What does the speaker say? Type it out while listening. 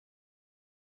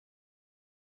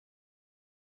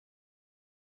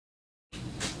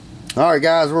Alright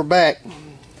guys, we're back.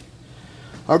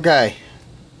 Okay,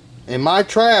 in my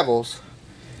travels,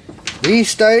 these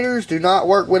stators do not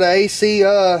work with an AC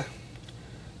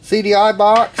CDI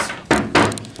box,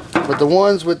 but the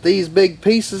ones with these big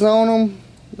pieces on them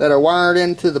that are wired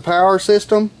into the power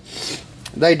system,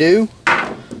 they do.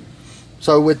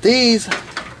 So with these,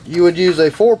 you would use a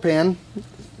 4-pin,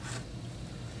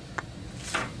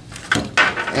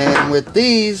 and with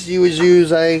these you would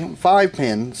use a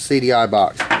 5-pin CDI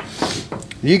box.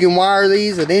 You can wire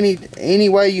these at any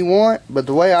way you want, but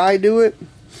the way I do it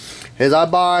is I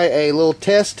buy a little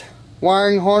test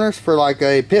wiring harness for like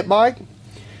a pit bike,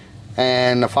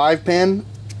 and the 5-pin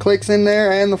clicks in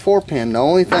there and the 4-pin.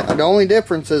 The only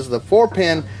difference is the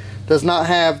 4-pin does not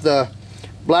have the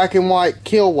black and white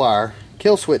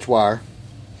kill switch wire.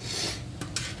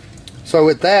 So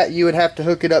with that, you would have to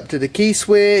hook it up to the key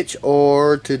switch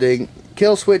or to the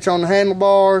kill switch on the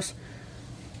handlebars.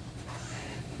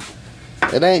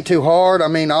 It ain't too hard. I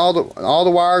mean, all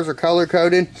the wires are color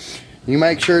coded. You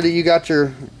make sure that you got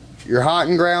your hot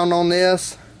and ground on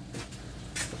this,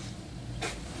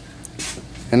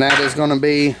 and that is going to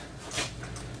be,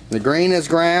 the green is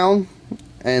ground,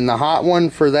 and the hot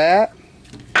one for that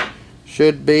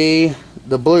should be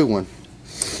the blue one.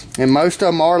 And most of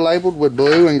them are labeled with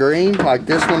blue and green, like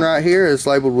this one right here is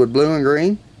labeled with blue and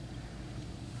green.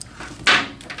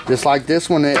 Just like this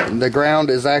one, the ground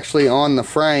is actually on the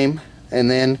frame, and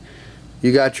then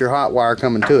you got your hot wire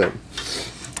coming to it.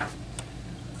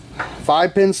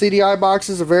 5-pin CDI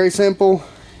boxes are very simple.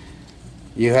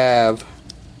 You have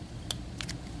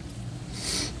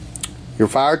your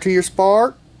fire to your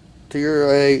spark, to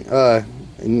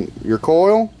your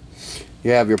coil.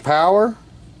 You have your power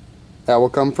that will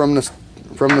come from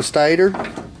the stator.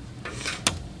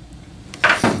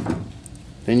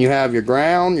 Then you have your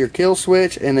ground, your kill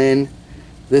switch, and then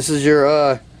this is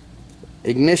your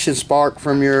ignition spark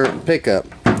from your pickup.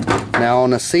 Now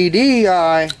on a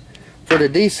CDI, for the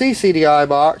DC CDI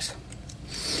box,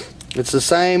 it's the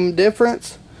same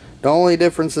difference. The only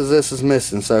difference is this is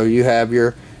missing. So you have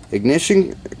your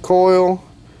ignition coil,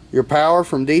 your power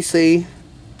from DC,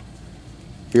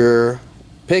 your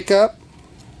pickup,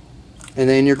 and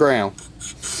then your ground.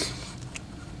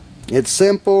 It's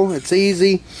simple, it's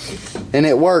easy, and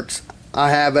it works. I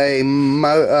have a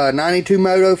 92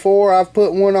 Moto 4 I've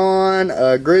put one on,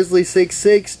 a Grizzly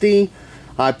 660.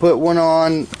 I put one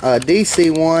on a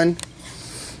DC one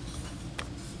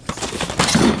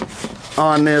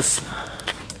on this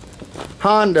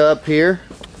Honda up here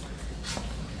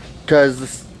because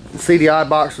the CDI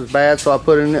box was bad, so I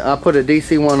put a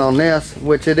DC one on this,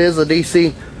 which it is a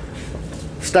DC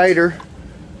stator,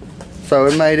 so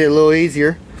it made it a little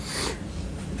easier.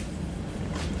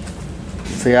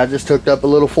 See, I just hooked up a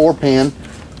little 4-pin.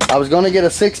 I was going to get a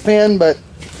 6-pin, but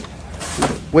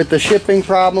with the shipping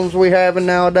problems we having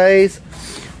nowadays,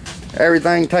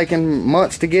 everything taking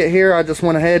months to get here, I just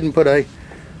went ahead and put a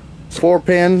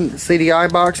 4-pin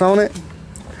CDI box on it.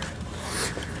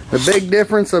 The big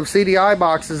difference of CDI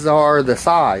boxes are the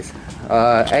size.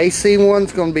 AC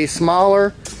one's going to be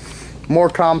smaller, more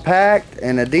compact,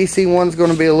 and a DC one's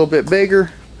going to be a little bit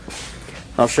bigger.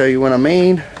 I'll show you what I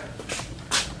mean.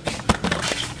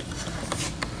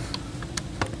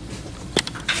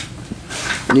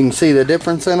 You can see the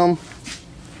difference in them.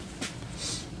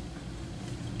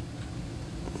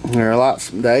 They're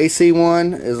the AC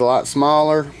one is a lot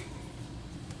smaller.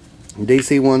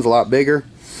 DC one's a lot bigger.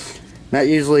 Not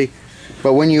usually,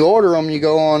 but when you order them, you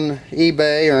go on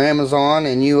eBay or Amazon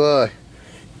and you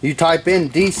type in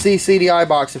DC CDI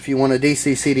box if you want a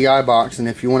DC CDI box, and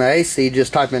if you want an AC,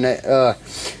 just type in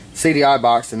CDI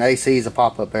box, and ACs will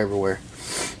pop up everywhere.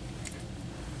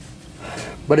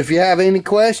 But if you have any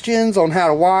questions on how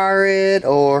to wire it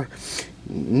or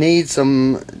need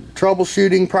some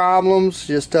troubleshooting problems,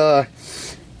 just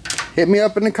hit me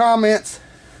up in the comments.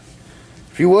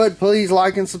 If you would, please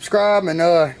like and subscribe,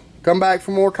 and come back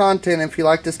for more content if you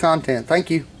like this content. Thank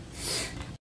you.